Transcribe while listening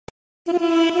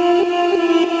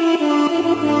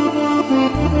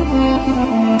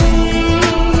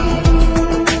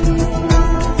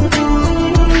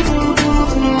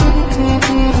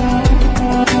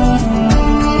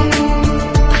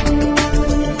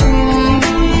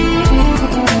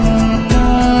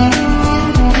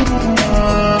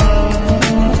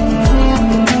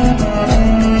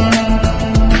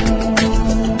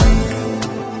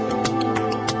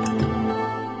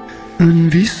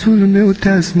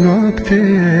liniștea-ți noapte.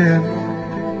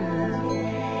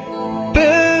 Pe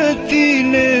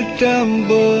tine te-am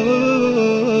văzut,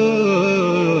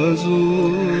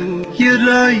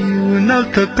 erai în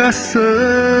altă casă,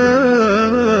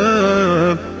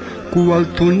 cu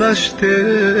altul așternut.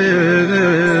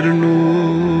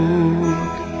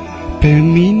 pe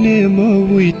mine mă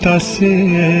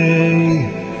uitasei,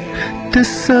 te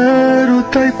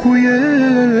sărutai cu el,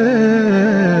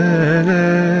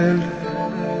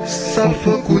 s-a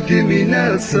făcut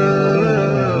dimineață,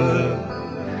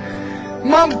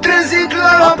 m-am trezit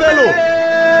la apel.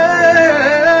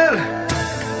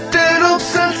 Te rog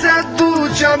să-ți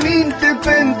aduci aminte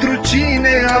pentru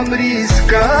cine am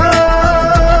riscat.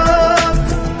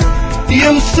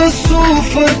 eu să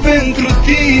sufăr pentru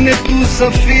tine, tu să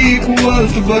fii cu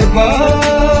alt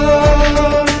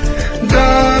bărbat.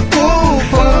 Dacă o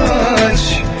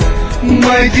faci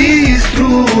mai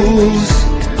distrus,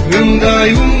 îmi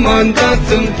dai un mandat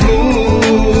în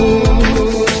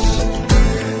plus.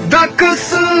 Dacă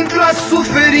sunt la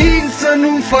suferință,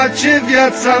 nu-mi face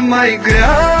viața mai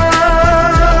grea.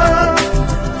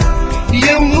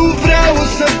 Eu nu vreau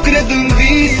să cred în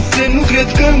vise, nu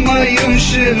cred că m-ai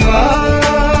înșelat.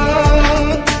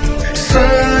 Să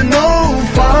nu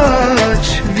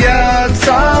faci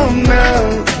viața mea,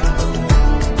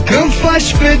 că-mi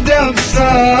faci pedeapsa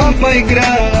mai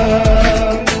grea.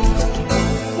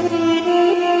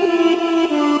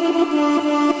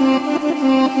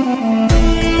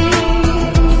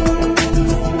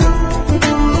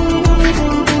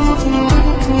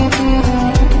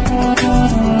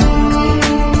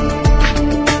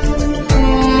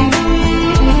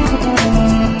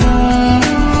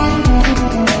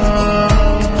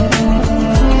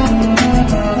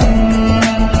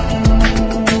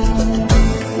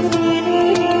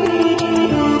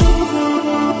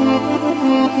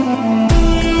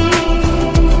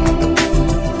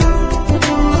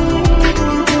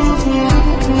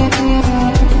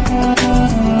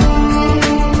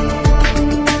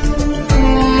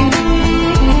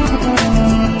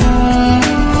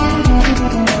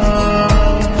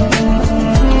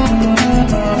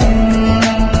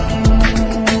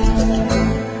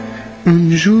 în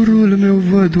jurul meu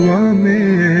văd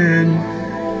oameni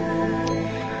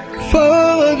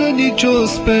fără nicio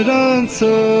speranță,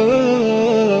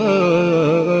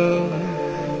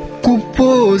 cu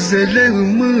pozele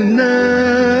în mână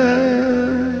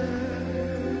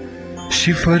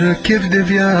și fără chef de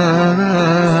viață,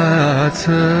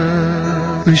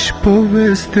 își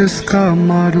povestesc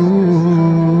amarul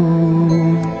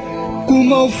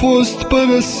cum au fost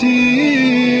părăsiți.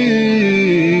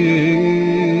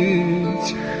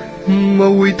 Mă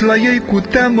uit la ei cu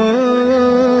teamă,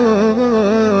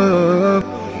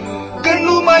 că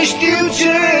nu mai știu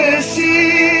ce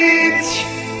simți.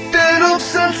 te rog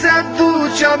să-ți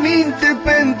aduci aminte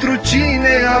pentru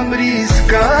cine am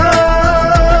riscat.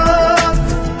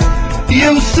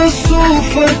 Eu să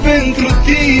sufăr pentru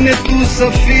tine, tu să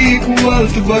fii cu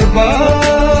alt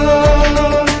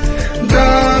bărbat.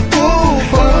 Dacă o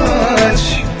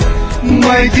faci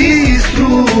mai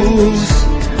distrus,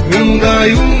 îmi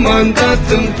dai un mandat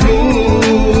în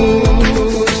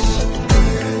plus.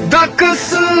 Dacă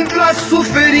sunt la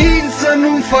suferință,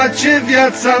 nu-mi face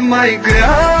viața mai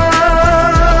grea.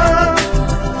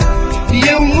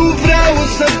 Eu nu vreau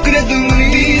să cred în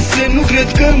vise, nu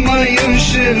cred că m-ai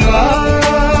înșelat.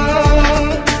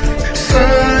 Să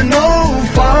nu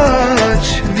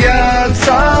faci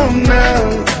viața mea,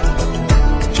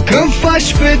 că-mi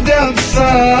faci pedeapsa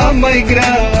mai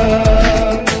grea.